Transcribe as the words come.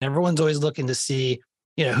Everyone's always looking to see,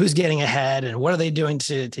 who's getting ahead and what are they doing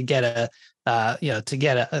to get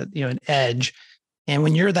an edge. And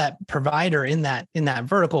when you're that provider in that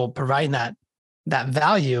vertical, providing that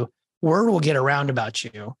value, word will get around about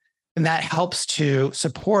you. And that helps to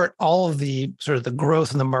support all of the sort of the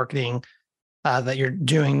growth in the marketing that you're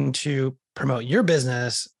doing to promote your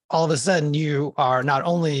business. All of a sudden, you are not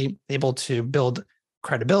only able to build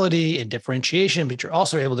credibility and differentiation, but you're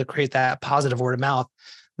also able to create that positive word of mouth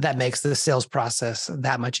that makes the sales process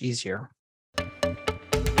that much easier.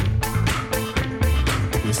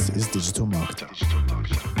 This is Digital Marketing.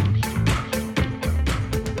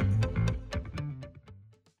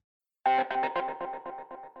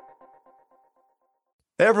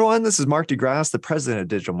 Hey everyone, this is Mark DeGrasse, the president of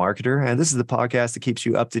Digital Marketer, and this is the podcast that keeps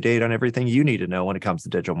you up to date on everything you need to know when it comes to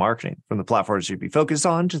digital marketing, from the platforms you should be focused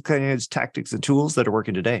on to the cutting edge tactics and tools that are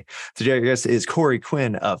working today. Today, our guest is Corey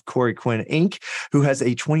Quinn of Corey Quinn Inc., who has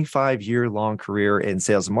a 25-year-long career in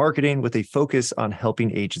sales and marketing with a focus on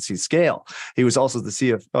helping agencies scale. He was also the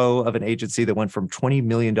CFO of an agency that went from $20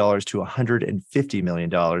 million to $150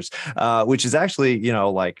 million, which is actually,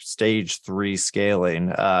 like stage 3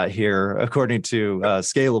 scaling here, according to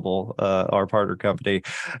Scalable, our partner company.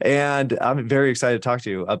 And I'm very excited to talk to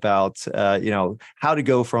you about, how to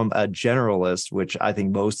go from a generalist, which I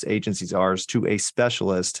think most agencies are, to a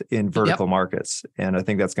specialist in vertical markets. And I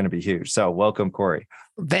think that's going to be huge. So welcome, Corey.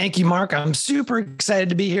 Thank you, Mark. I'm super excited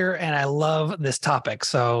to be here and I love this topic.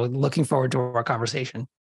 So looking forward to our conversation.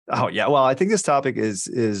 Oh yeah, well, I think this topic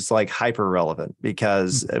is like hyper relevant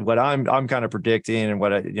because what I'm kind of predicting, and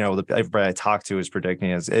what everybody I talk to is predicting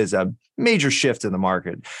is a major shift in the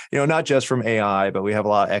market. Not just from AI, but we have a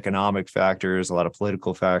lot of economic factors, a lot of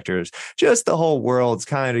political factors. Just the whole world's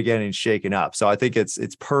kind of getting shaken up. So I think it's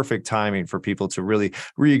perfect timing for people to really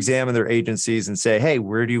re-examine their agencies and say, hey,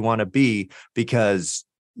 where do you want to be? Because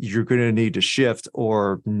you're going to need to shift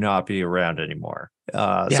or not be around anymore.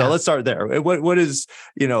 So let's start there. What is,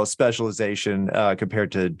 specialization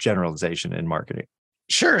compared to generalization in marketing?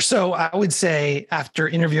 Sure. So I would say after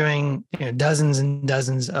interviewing dozens and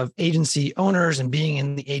dozens of agency owners and being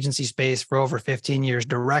in the agency space for over 15 years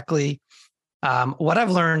directly, what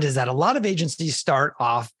I've learned is that a lot of agencies start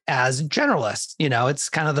off as generalists. It's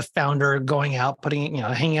kind of the founder going out,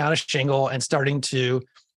 hanging out a shingle and starting to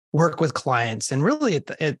work with clients. And really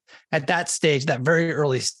at that stage, that very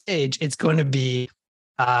early stage, it's going to be,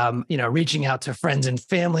 reaching out to friends and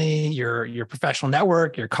family, your professional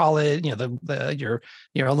network, your college, your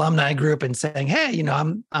alumni group, and saying, hey,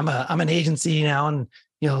 I'm an agency now, and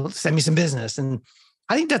send me some business. And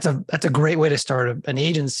I think that's a great way to start an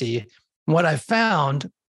agency. What I've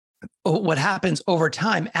found, what happens over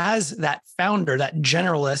time as that founder, that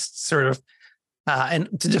generalist sort of. And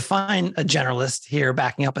to define a generalist here,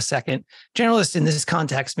 backing up a second, generalist in this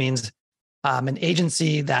context means an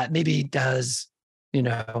agency that maybe does,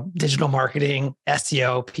 digital marketing,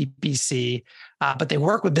 SEO, PPC, but they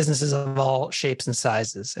work with businesses of all shapes and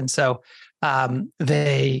sizes. And so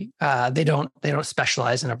they don't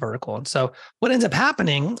specialize in a vertical. And so what ends up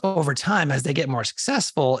happening over time as they get more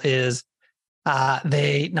successful is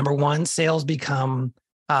number one, sales become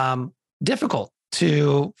difficult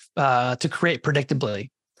to create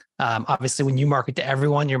predictably. Obviously, when you market to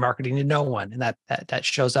everyone, you're marketing to no one, and that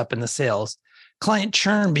shows up in the sales. Client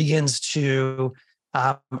churn begins to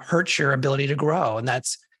hurt your ability to grow, and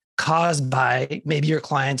that's caused by maybe your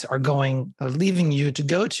clients are leaving you to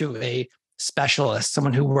go to a specialist,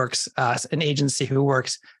 someone who works, an agency who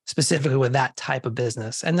works specifically with that type of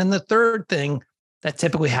business. And then the third thing that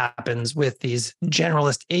typically happens with these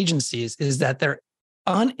generalist agencies is that they're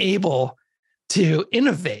unable to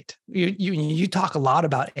innovate. You talk a lot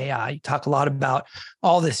about AI, you talk a lot about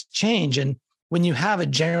all this change. And when you have a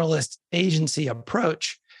generalist agency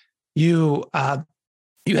approach, you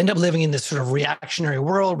end up living in this sort of reactionary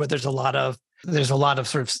world where there's a lot of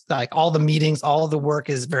sort of like all the meetings, all of the work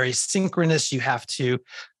is very synchronous. You have to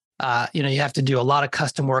do a lot of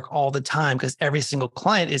custom work all the time because every single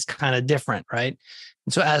client is kind of different, right?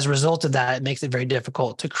 And so as a result of that, it makes it very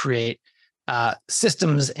difficult to create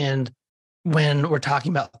systems. And when we're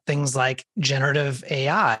talking about things like generative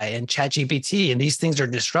AI and ChatGPT, and these things are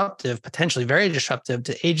disruptive, potentially very disruptive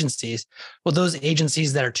to agencies. Well, those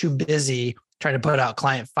agencies that are too busy trying to put out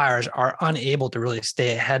client fires are unable to really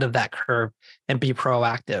stay ahead of that curve and be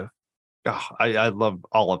proactive. Oh, I love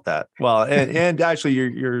all of that. Well, and actually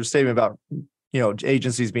your statement about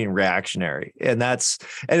agencies being reactionary. And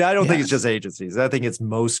I don't think it's just agencies. I think it's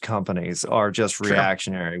most companies are just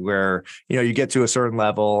reactionary, where, you get to a certain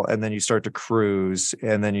level and then you start to cruise,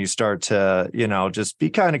 and then you start to, just be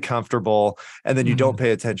kind of comfortable, and then you don't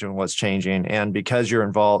pay attention to what's changing. And because you're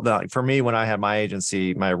involved, like for me, when I had my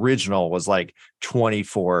agency, my original was like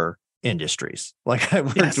 24 industries. Like I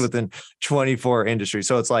worked within 24 industries.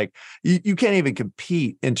 So it's like you can't even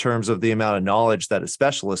compete in terms of the amount of knowledge that a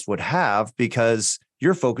specialist would have, because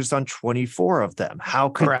you're focused on 24 of them. How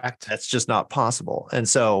could that's just not possible. And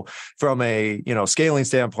so from a, scaling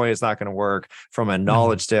standpoint, it's not going to work. From a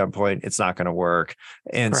knowledge standpoint, it's not going to work.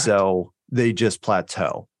 And so they just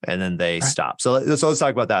plateau and then they stop. So let's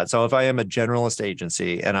talk about that. So if I am a generalist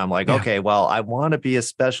agency and I'm like, okay, well, I want to be a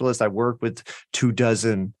specialist. I work with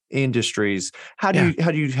 24 industries. How do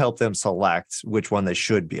you help them select which one they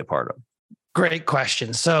should be a part of? Great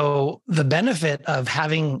question. So the benefit of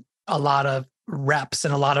having a lot of reps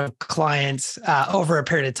and a lot of clients over a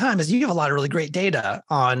period of time is you have a lot of really great data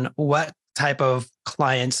on what type of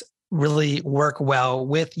clients really work well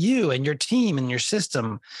with you and your team and your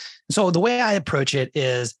system. So the way I approach it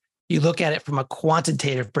is you look at it from a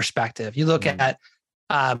quantitative perspective. You look at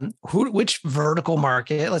which vertical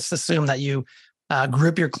market. Let's assume that you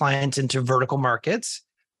group your clients into vertical markets,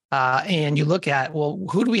 and you look at, well,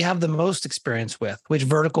 who do we have the most experience with? Which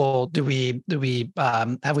vertical have we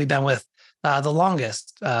been with the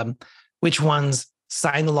longest? Which ones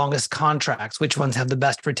sign the longest contracts? Which ones have the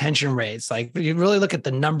best retention rates? Like you really look at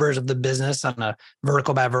the numbers of the business on a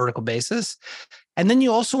vertical by vertical basis. And then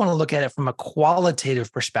you also want to look at it from a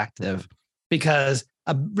qualitative perspective, because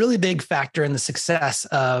a really big factor in the success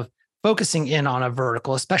of focusing in on a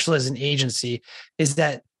vertical, especially as an agency, is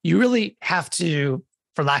that you really have to,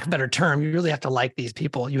 for lack of a better term, you really have to like these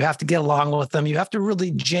people. You have to get along with them. You have to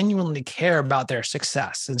really genuinely care about their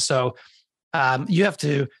success. And so you have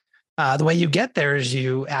to, the way you get there is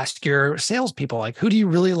you ask your salespeople, like, who do you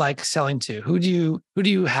really like selling to? Who do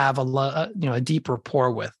you have a deep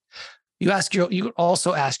rapport with? You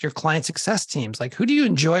also ask your client success teams, like, who do you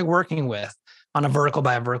enjoy working with on a vertical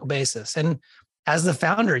by a vertical basis? And as the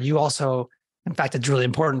founder, you also, in fact, it's really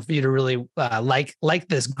important for you to really like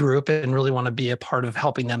this group and really want to be a part of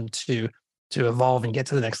helping them to evolve and get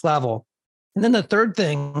to the next level. And then the third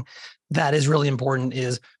thing that is really important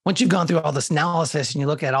is once you've gone through all this analysis and you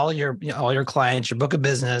look at all your clients, your book of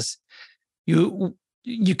business, you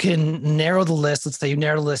can narrow the list. Let's say you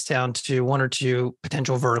narrow the list down to one or two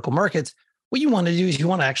potential vertical markets. What you want to do is you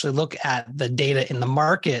want to actually look at the data in the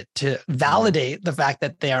market to validate the fact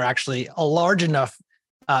that they are actually a large enough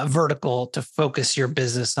vertical to focus your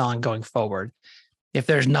business on going forward. If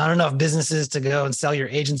there's not enough businesses to go and sell your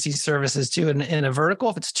agency services to in a vertical,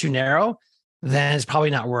 if it's too narrow, then it's probably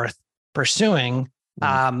not worth pursuing.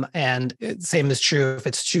 And same is true if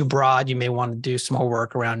it's too broad. You may want to do some more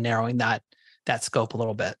work around narrowing that scope a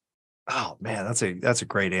little bit. Oh man, that's a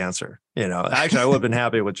great answer. Actually, I would have been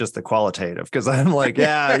happy with just the qualitative, because I'm like,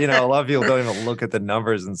 a lot of people don't even look at the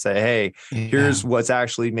numbers and say, hey, here's what's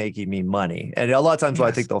actually making me money. And a lot of times what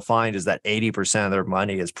I think they'll find is that 80% of their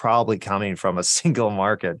money is probably coming from a single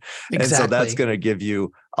market. Exactly. And so that's going to give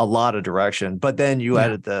you a lot of direction. But then you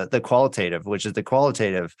added the qualitative, which is the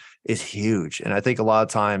qualitative is huge. And I think a lot of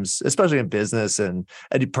times, especially in business and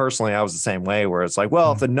personally, I was the same way, where it's like,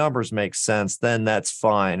 well, if the numbers make sense, then that's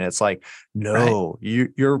fine. It's like, no,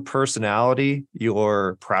 your personality,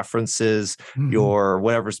 your preferences, your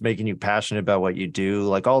whatever's making you passionate about what you do,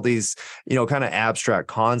 like all these, kind of abstract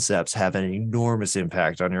concepts have an enormous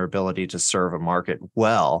impact on your ability to serve a market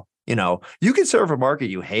well. You can serve a market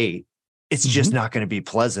you hate. It's just not going to be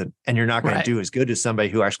pleasant, and you're not going to do as good as somebody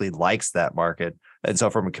who actually likes that market. And so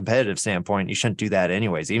from a competitive standpoint, you shouldn't do that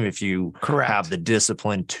anyways. Even if you have the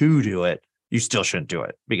discipline to do it, you still shouldn't do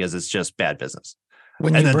it, because it's just bad business.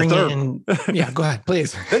 When you bring in, go ahead,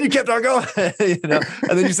 please. Then you kept on going, and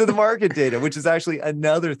then you said the market data, which is actually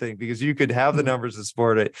another thing, because you could have the numbers to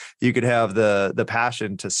support it. You could have the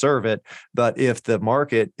passion to serve it. But if the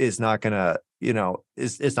market is not going to,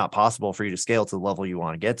 it's not possible for you to scale to the level you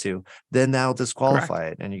want to get to, then that'll disqualify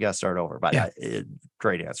it, and you got to start over. But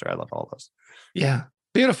great answer. I love all those. Yeah.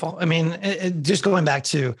 Beautiful. I mean, just going back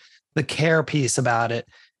to the care piece about it,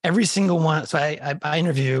 every single one. So I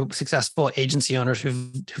interview successful agency owners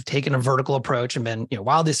who've taken a vertical approach and been,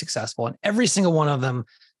 wildly successful. And every single one of them,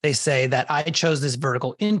 they say that I chose this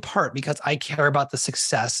vertical in part because I care about the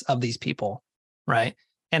success of these people. Right.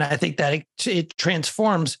 And I think that it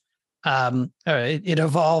transforms, it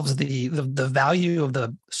evolves the value of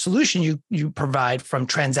the solution you provide from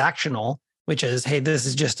transactional, which is, hey, this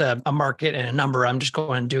is just a market and a number. I'm just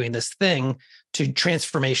going and doing this thing, to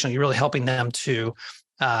transformational. You're really helping them to,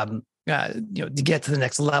 to get to the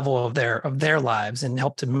next level of their lives and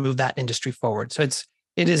help to move that industry forward. So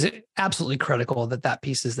it is absolutely critical that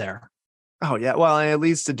piece is there. Oh yeah. Well, and it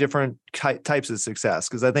leads to different types of success.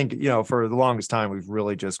 Cause I think, for the longest time, we've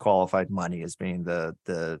really just qualified money as being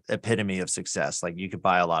the epitome of success. Like you could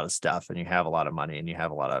buy a lot of stuff and you have a lot of money and you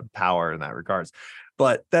have a lot of power in that regards,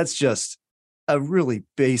 but that's just a really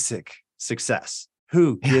basic success.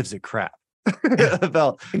 Who gives a crap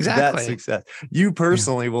about that success? You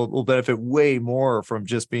personally will benefit way more from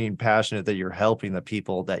just being passionate that you're helping the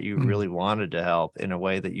people that you really wanted to help in a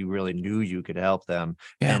way that you really knew you could help them,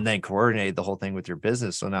 and then coordinate the whole thing with your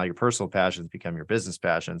business. So now your personal passions become your business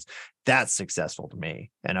passions. That's successful to me.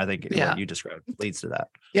 And I think what you described leads to that.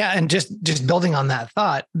 Yeah. And just building on that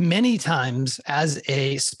thought, many times as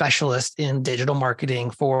a specialist in digital marketing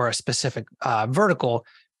for a specific vertical,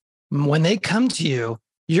 when they come to you,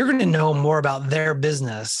 you're going to know more about their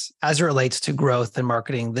business as it relates to growth and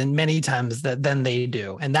marketing than many times than they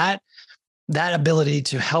do. And that ability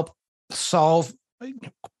to help solve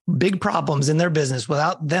big problems in their business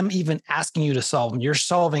without them even asking you to solve them, you're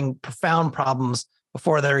solving profound problems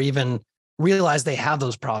before they're even realize they have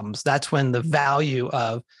those problems. That's when the value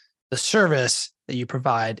of the service that you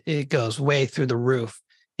provide, it goes way through the roof,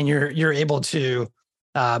 and you're able to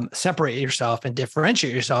separate yourself and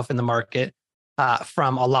differentiate yourself in the market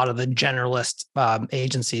from a lot of the generalist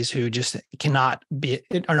agencies who just are not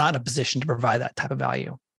in a position to provide that type of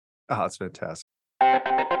value. Oh, that's fantastic.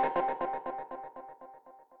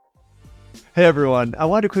 Hey everyone, I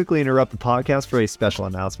want to quickly interrupt the podcast for a special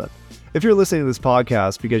announcement. If you're listening to this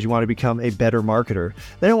podcast because you want to become a better marketer,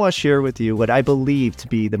 then I want to share with you what I believe to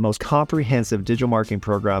be the most comprehensive digital marketing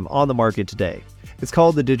program on the market today. It's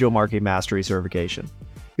called the Digital Marketing Mastery Certification.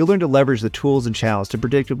 You'll learn to leverage the tools and channels to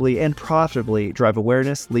predictably and profitably drive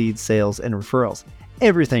awareness, leads, sales, and referrals.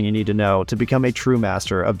 Everything you need to know to become a true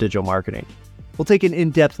master of digital marketing. We'll take an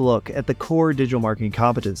in-depth look at the core digital marketing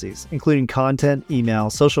competencies, including content, email,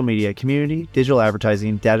 social media, community, digital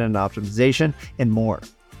advertising, data and optimization, and more.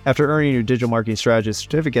 After earning your digital marketing strategist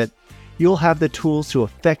certificate, you'll have the tools to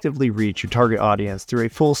effectively reach your target audience through a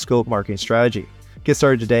full scope marketing strategy. Get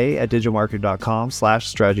started today at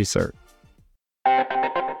digitalmarketer.com/strategy-cert.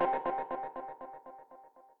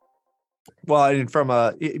 Well, and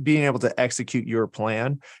from being able to execute your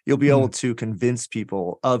plan, you'll be able to convince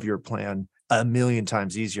people of your plan a million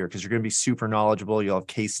times easier because you're going to be super knowledgeable. You'll have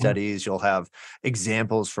case studies. You'll have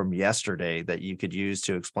examples from yesterday that you could use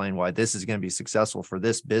to explain why this is going to be successful for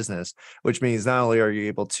this business, which means not only are you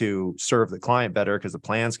able to serve the client better because the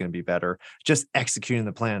plan's going to be better, just executing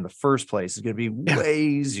the plan in the first place is going to be way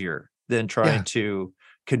easier than trying to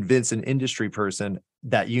convince an industry person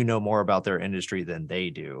that you know more about their industry than they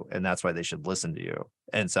do. And that's why they should listen to you.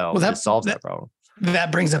 And so that solves that problem.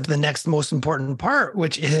 That brings up the next most important part,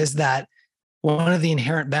 which is that one of the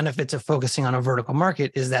inherent benefits of focusing on a vertical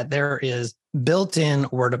market is that there is built-in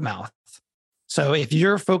word of mouth. So if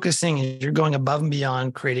you're focusing and you're going above and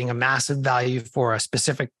beyond creating a massive value for a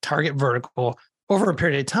specific target vertical over a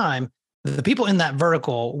period of time, the people in that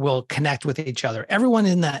vertical will connect with each other. Everyone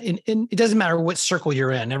in that, it doesn't matter what circle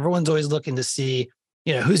you're in. Everyone's always looking to see,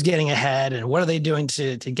 who's getting ahead and what are they doing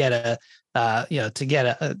to get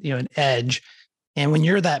an edge. And when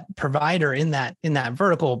you're that provider in that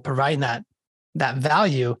vertical, providing that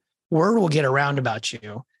value, word will get around about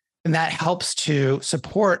you. And that helps to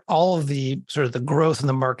support all of the sort of the growth in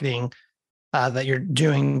the marketing that you're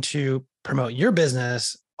doing to promote your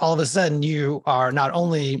business. All of a sudden, you are not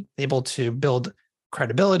only able to build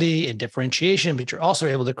credibility and differentiation, but you're also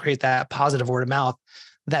able to create that positive word of mouth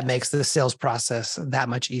that makes the sales process that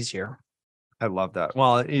much easier. I love that.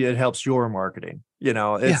 Well, it helps your marketing.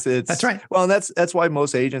 It's that's right. Well, and that's why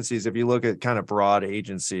most agencies, if you look at kind of broad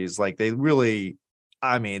agencies, like they really,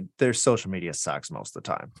 their social media sucks most of the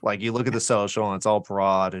time. Like you look at the social and it's all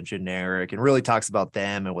broad and generic and really talks about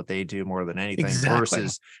them and what they do more than anything. Exactly.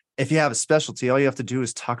 Versus if you have a specialty, all you have to do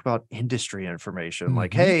is talk about industry information.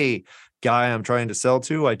 Like, hey, guy I'm trying to sell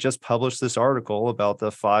to, I just published this article about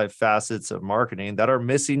the 5 facets of marketing that are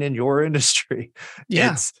missing in your industry.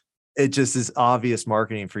 Yeah. It just is obvious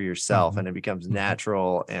marketing for yourself, and it becomes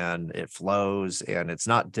natural and it flows, and it's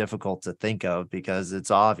not difficult to think of because it's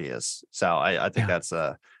obvious. So I think that's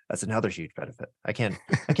another huge benefit. I can't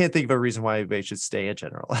think of a reason why anybody should stay a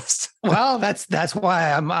generalist. Well, that's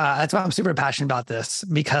why I'm super passionate about this,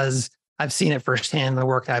 because I've seen it firsthand, the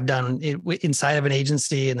work that I've done inside of an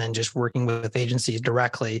agency and then just working with agencies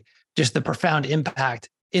directly, just the profound impact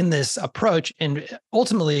in this approach and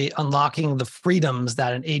ultimately unlocking the freedoms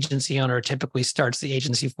that an agency owner typically starts the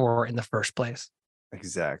agency for in the first place.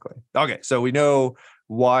 Exactly. Okay. So we know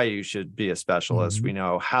why you should be a specialist. Mm-hmm. We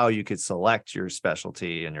know how you could select your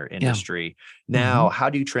specialty and your industry. Yeah. Now, Mm-hmm. how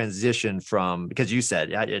do you transition from, because you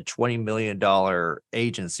said a $20 million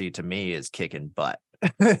agency to me is kicking butt.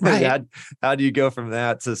 Right. How do you go from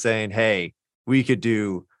that to saying, hey, we could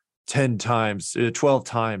do 10 times, 12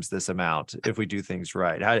 times this amount if we do things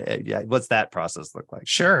right? What's that process look like?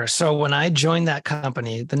 Sure. So when I joined that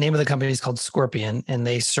company, the name of the company is called Scorpion, and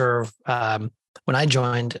they serve, when I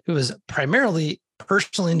joined, it was primarily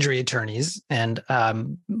personal injury attorneys and,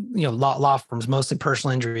 law firms, mostly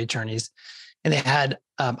personal injury attorneys. And they had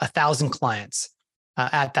 1,000 clients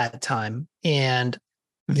at that time. And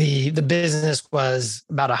the business was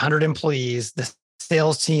about 100 employees. The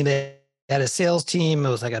sales team, they had a sales team. It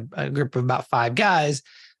was like a group of about 5 guys.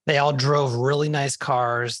 They all drove really nice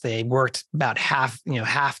cars. They worked about half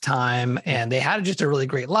time, and they had just a really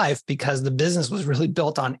great life because the business was really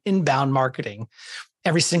built on inbound marketing.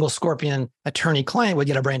 Every single Scorpion attorney client would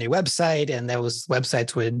get a brand new website, and those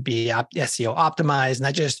websites would be SEO optimized. And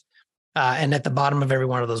that just, and at the bottom of every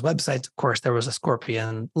one of those websites, of course, there was a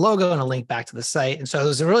Scorpion logo and a link back to the site. And so it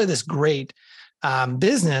was really this great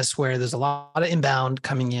business where there's a lot of inbound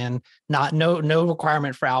coming in, no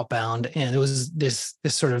requirement for outbound. And it was this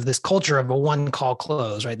sort of this culture of a one call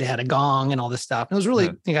close, right? They had a gong and all this stuff. And it was really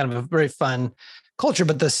kind of a very fun culture,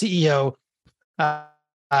 but the CEO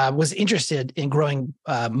was interested in growing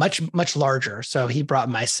much larger. So he brought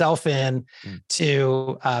myself in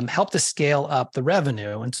to help to scale up the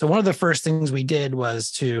revenue. And so one of the first things we did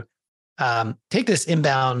was to take this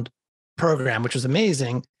inbound program, which was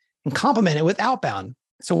amazing, and complement it with outbound.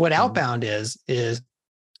 So what outbound is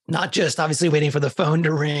not just obviously waiting for the phone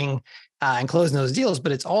to ring and closing those deals,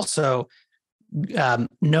 but it's also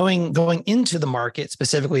going into the market,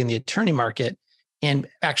 specifically in the attorney market, and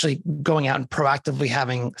actually going out and proactively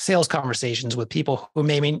having sales conversations with people who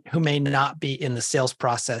may not be in the sales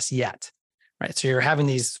process yet, right? So you're having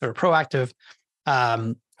these sort of proactive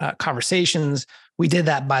conversations. We did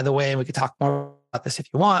that, by the way, and we could talk more about this if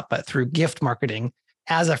you want, but through gift marketing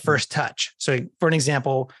as a first touch. So for an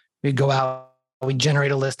example, we go out, we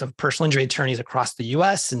generate a list of personal injury attorneys across the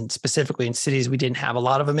US and specifically in cities we didn't have a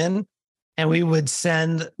lot of them in. And we would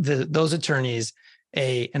send those attorneys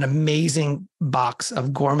an amazing box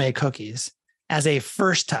of gourmet cookies as a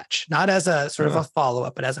first touch, not as a sort of a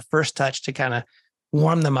follow-up, but as a first touch to kind of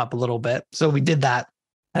warm them up a little bit. So we did that.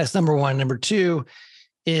 That's number one. Number two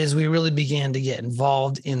is we really began to get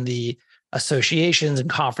involved in the associations and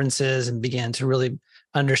conferences and began to really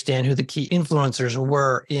understand who the key influencers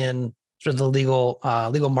were in sort of the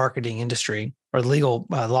legal marketing industry or the legal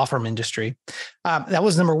law firm industry. That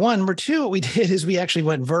was number one. Number two, what we did is we actually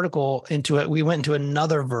went vertical into it. We went into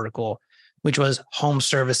another vertical, which was home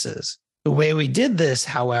services. The way we did this,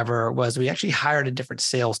 however, was we actually hired a different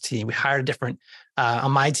sales team. We hired a different,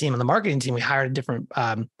 on my team, on the marketing team, we hired different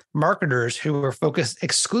marketers who were focused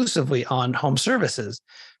exclusively on home services.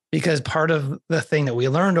 Because part of the thing that we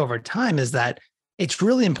learned over time is that it's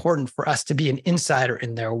really important for us to be an insider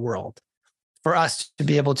in their world, for us to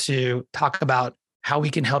be able to talk about how we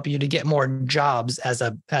can help you to get more jobs as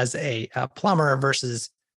a plumber versus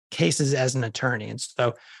cases as an attorney. And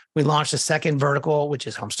so we launched a second vertical, which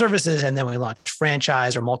is home services, and then we launched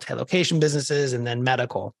franchise or multi-location businesses, and then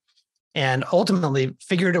medical, and ultimately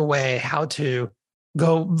figured a way how to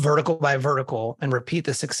go vertical by vertical and repeat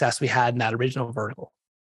the success we had in that original vertical.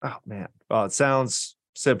 Oh man. Well, it sounds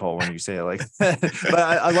simple when you say it like that. But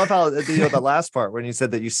I love how the last part when you said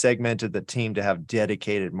that you segmented the team to have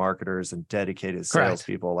dedicated marketers and dedicated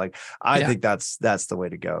salespeople. Like I think that's the way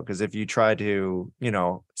to go. Because if you try to,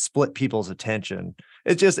 split people's attention,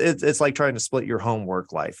 it's like trying to split your home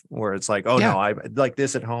work life where it's like, no, I like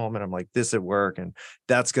this at home and I'm like this at work, and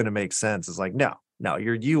that's going to make sense. It's like, no,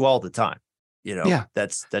 you're you all the time.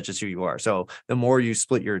 That's just who you are. So the more you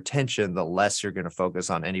split your attention, the less you're going to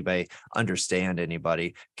focus on anybody, understand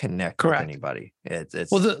anybody, connect with anybody.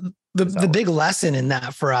 It's well, the big lesson in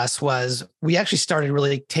that for us was we actually started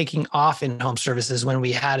really taking off in home services when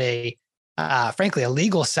we had frankly, a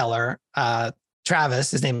legal seller,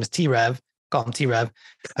 Travis, his name is T-Rev, call him T-Rev,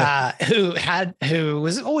 he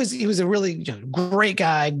was a really great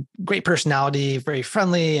guy, great personality, very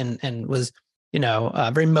friendly, and was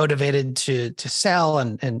very motivated to sell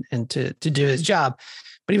and to do his job,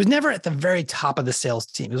 but he was never at the very top of the sales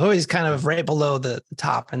team. He was always kind of right below the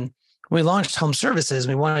top. And when we launched home services,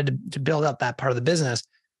 we wanted to build up that part of the business.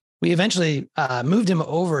 We eventually moved him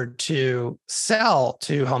over to sell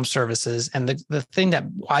to home services. And the thing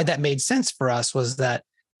why that made sense for us was that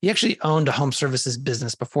he actually owned a home services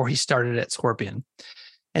business before he started at Scorpion.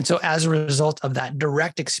 And so as a result of that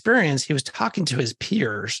direct experience, he was talking to his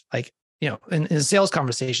peers, like, in his sales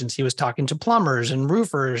conversations, he was talking to plumbers and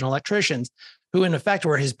roofers and electricians who in effect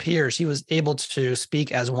were his peers. He was able to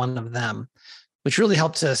speak as one of them, which really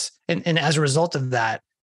helped us. And as a result of that,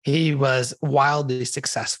 he was wildly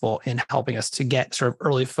successful in helping us to get sort of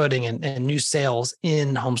early footing and new sales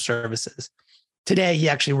in home services. Today, he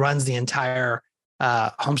actually runs the entire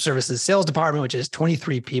home services sales department, which is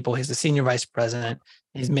 23 people. He's the senior vice president.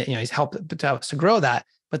 He's helped us to grow that.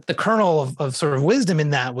 But the kernel of sort of wisdom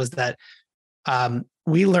in that was that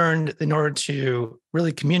we learned, in order to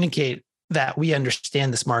really communicate that we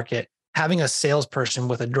understand this market, having a salesperson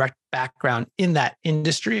with a direct background in that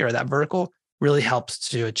industry or that vertical really helps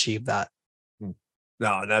to achieve that.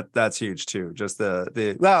 No, that's huge too. Just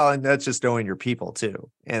and that's just knowing your people too.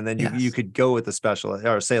 And then you could go with a specialist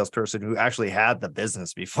or a salesperson who actually had the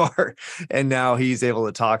business before, and now he's able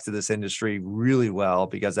to talk to this industry really well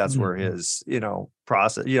because that's where his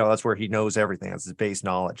process, that's where he knows everything. That's his base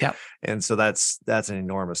knowledge. Yep. And so that's an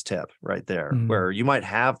enormous tip right there, where you might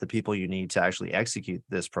have the people you need to actually execute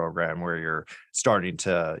this program, where you're starting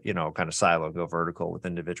to kind of silo, go vertical with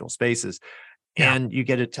individual spaces, and you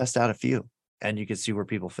get to test out a few. And you can see where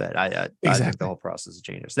people fit. I think the whole process is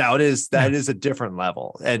genius. Now is a different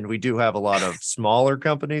level, and we do have a lot of smaller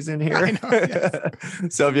companies in here. I know,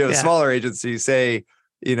 yes. So if you have a smaller agency, say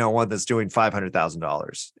one that's doing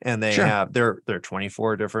 $500,000, and they have they're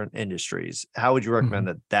 24 different industries, how would you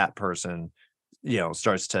recommend that person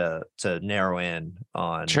starts to narrow in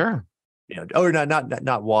on or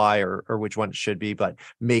not why or which one it should be, but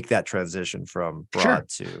make that transition from broad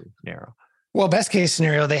to narrow? Well, best case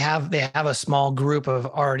scenario, they have a small group of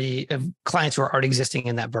clients who are already existing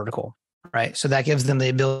in that vertical, right? So that gives them the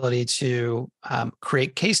ability to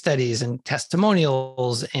create case studies and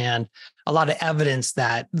testimonials and a lot of evidence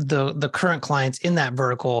that the current clients in that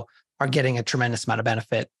vertical are getting a tremendous amount of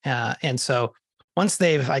benefit. And so once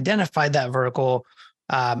they've identified that vertical,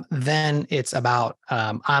 then it's about,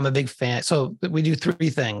 I'm a big fan. So we do three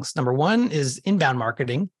things. Number one is inbound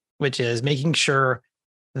marketing, which is making sure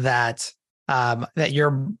that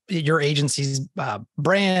your agency's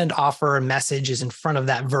brand, offer, and message is in front of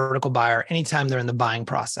that vertical buyer anytime they're in the buying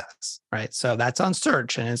process, right? So that's on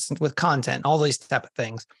search and it's with content, all these type of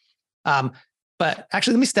things. But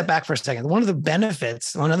actually, let me step back for a second. One other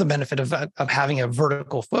benefit of having a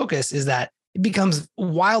vertical focus is that it becomes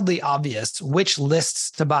wildly obvious which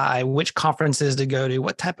lists to buy, which conferences to go to,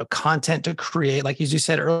 what type of content to create. Like as you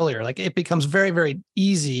said earlier, like it becomes very, very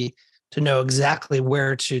easy to know exactly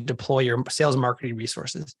where to deploy your sales marketing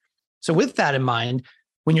resources. So with that in mind,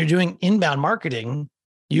 when you're doing inbound marketing,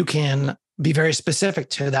 you can be very specific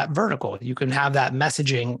to that vertical. You can have that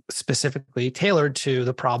messaging specifically tailored to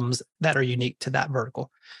the problems that are unique to that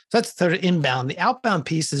vertical. So that's sort of inbound. The outbound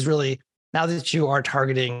piece is really, now that you are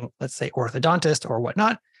targeting, let's say, orthodontist or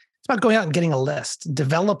whatnot, it's about going out and getting a list,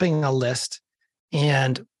 developing a list,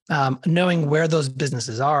 and knowing where those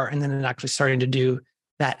businesses are, and then actually starting to do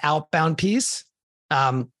that outbound piece.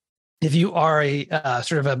 If you are a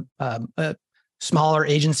sort of a smaller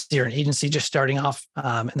agency or an agency just starting off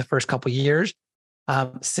in the first couple of years,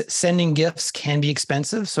 sending gifts can be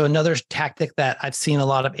expensive. So another tactic that I've seen a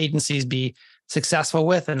lot of agencies be successful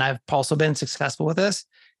with, and I've also been successful with this,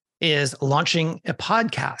 is launching a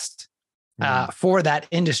podcast for that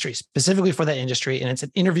industry, specifically for that industry. And it's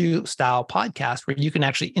an interview style podcast where you can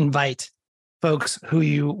actually invite folks who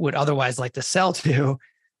you would otherwise like to sell to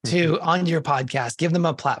onto your podcast, give them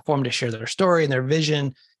a platform to share their story and their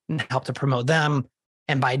vision and help to promote them.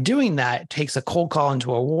 And by doing that, it takes a cold call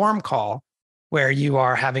into a warm call where you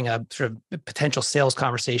are having a sort of potential sales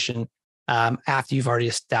conversation after you've already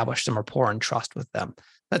established some rapport and trust with them.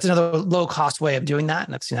 That's another low cost way of doing that.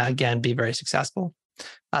 And I've seen that, again, be very successful.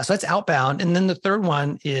 So that's outbound. And then the third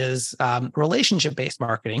one is relationship-based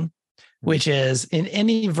marketing, which is in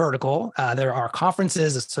any vertical. There are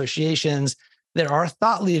conferences, associations, there are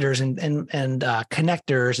thought leaders and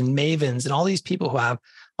connectors and mavens and all these people who have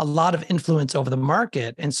a lot of influence over the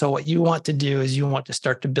market. And so what you want to do is you want to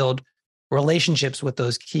start to build relationships with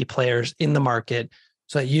those key players in the market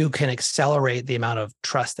so that you can accelerate the amount of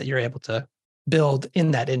trust that you're able to build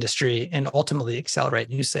in that industry and ultimately accelerate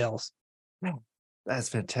new sales. That's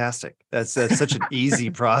fantastic. That's such an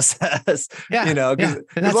easy process, because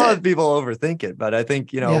a lot of people overthink it. But I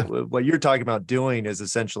think, what you're talking about doing is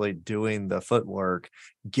essentially doing the footwork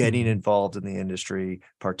getting involved in the industry,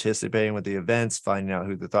 participating with the events, finding out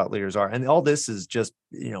who the thought leaders are. And all this is just,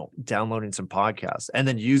 downloading some podcasts and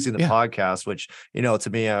then using the podcast, which, to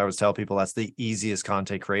me, I always tell people that's the easiest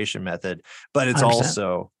content creation method. But it's 100%.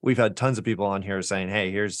 also, we've had tons of people on here saying,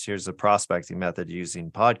 hey, here's a prospecting method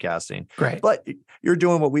using podcasting. Great. But you're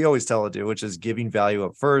doing what we always tell to do, which is giving value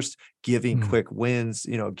up first, giving quick wins,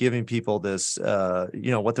 giving people this,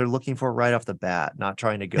 what they're looking for right off the bat, not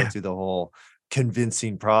trying to go through the whole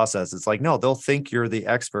convincing process. It's like, no, they'll think you're the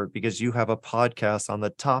expert because you have a podcast on the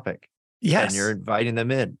topic. Yes. And you're inviting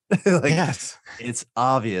them in. It's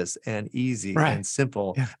obvious and easy and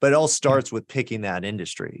simple, but it all starts with picking that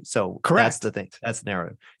industry. So that's the thing. That's the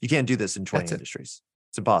narrative. You can't do this in 20 industries.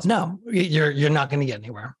 It's impossible. No, you're not going to get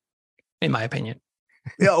anywhere, in my opinion.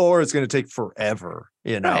 Or it's going to take forever,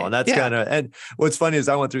 and that's kind of, and what's funny is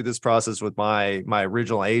I went through this process with my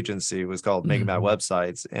original agency. It was called Making Bad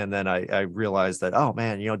Websites. And then I realized that, oh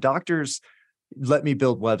man, doctors let me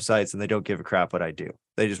build websites and they don't give a crap what I do.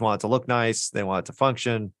 They just want it to look nice. They want it to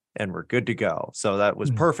function, and we're good to go. So that was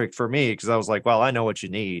perfect for me because I was like, well, I know what you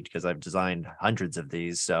need because I've designed hundreds of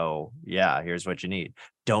these. So yeah, here's what you need.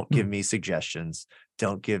 Don't give me suggestions.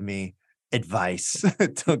 Don't give me advice.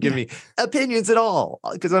 Don't give me opinions at all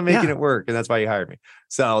because I'm making it work, and that's why you hired me.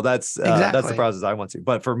 So that's the process I went to.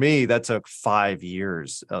 But for me, that took 5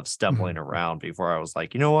 years of stumbling around before I was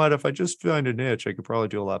like, you know what? If I just find a niche, I could probably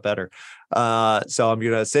do a lot better. So I'm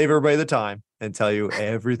gonna save everybody the time and tell you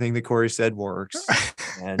everything that Corey said works,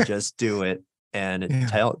 and just do it. And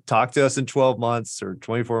talk to us in 12 months or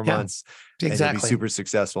 24 months. And you'll be super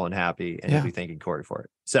successful and happy, and you'll be thanking Corey for it.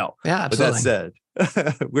 So with that said,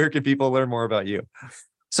 where can people learn more about you?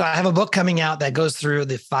 So I have a book coming out that goes through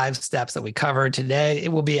the 5 steps that we covered today. It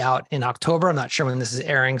will be out in October. I'm not sure when this is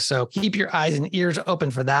airing, so keep your eyes and ears open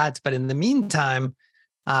for that. But in the meantime,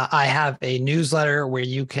 I have a newsletter where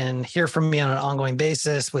you can hear from me on an ongoing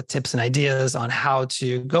basis with tips and ideas on how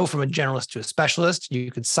to go from a generalist to a specialist. You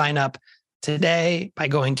could sign up today by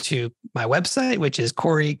going to my website, which is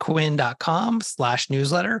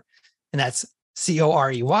coreyquinn.com/newsletter. And that's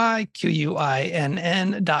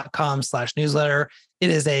CoreyQuinn.com/newsletter. It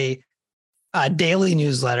is a daily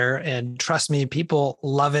newsletter, and trust me, people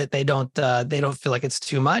love it. They don't feel like it's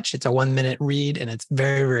too much. It's a 1-minute read, and it's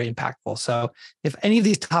very, very impactful. So if any of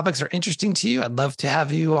these topics are interesting to you, I'd love to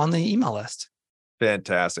have you on the email list.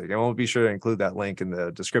 Fantastic. And we'll be sure to include that link in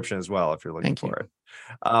the description as well if you're looking for it.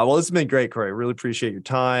 Well, this has been great, Corey. Really appreciate your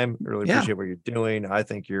time. Really appreciate what you're doing. I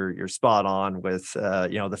think you're spot on with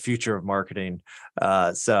the future of marketing.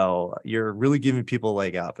 So you're really giving people a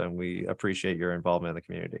leg up, and we appreciate your involvement in the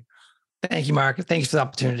community. Thank you, Mark. Thanks for the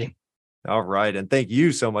opportunity. All right. And thank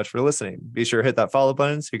you so much for listening. Be sure to hit that follow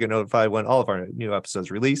button so you get notified when all of our new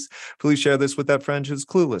episodes release. Please share this with that friend who's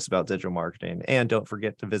clueless about digital marketing. And don't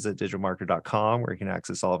forget to visit digitalmarketer.com, where you can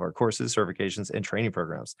access all of our courses, certifications, and training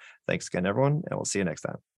programs. Thanks again, everyone, and we'll see you next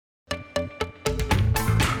time.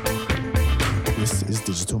 This is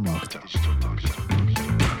Digital Marketer.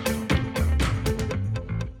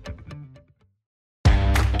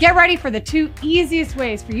 Get ready for the 2 easiest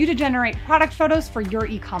ways for you to generate product photos for your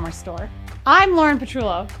e-commerce store. I'm Lauren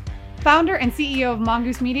Petrullo, founder and CEO of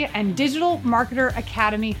Mongoose Media and Digital Marketer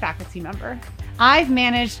Academy faculty member. I've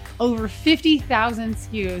managed over 50,000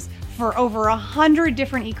 SKUs for over 100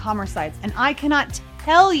 different e-commerce sites, and I cannot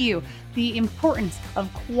tell you the importance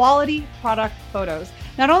of quality product photos.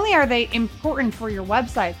 Not only are they important for your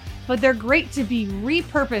website, but they're great to be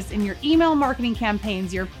repurposed in your email marketing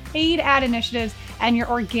campaigns, your paid ad initiatives, and your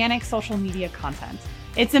organic social media content.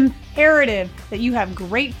 It's imperative that you have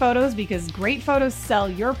great photos because great photos sell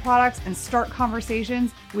your products and start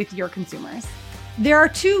conversations with your consumers. There are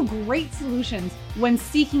 2 great solutions when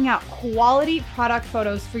seeking out quality product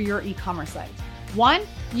photos for your e-commerce site. 1,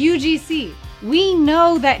 UGC. We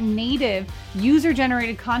know that native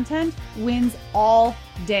user-generated content wins all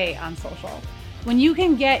day on social. When you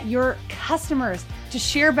can get your customers to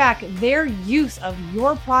share back their use of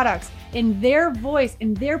your products in their voice,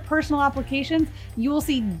 in their personal applications, you will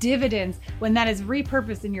see dividends when that is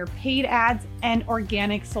repurposed in your paid ads and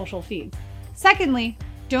organic social feeds. Secondly,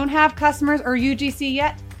 don't have customers or UGC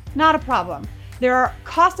yet? Not a problem. There are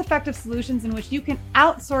cost-effective solutions in which you can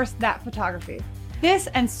outsource that photography. This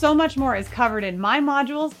and so much more is covered in my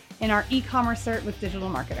modules in our e-commerce cert with Digital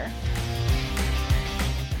Marketer.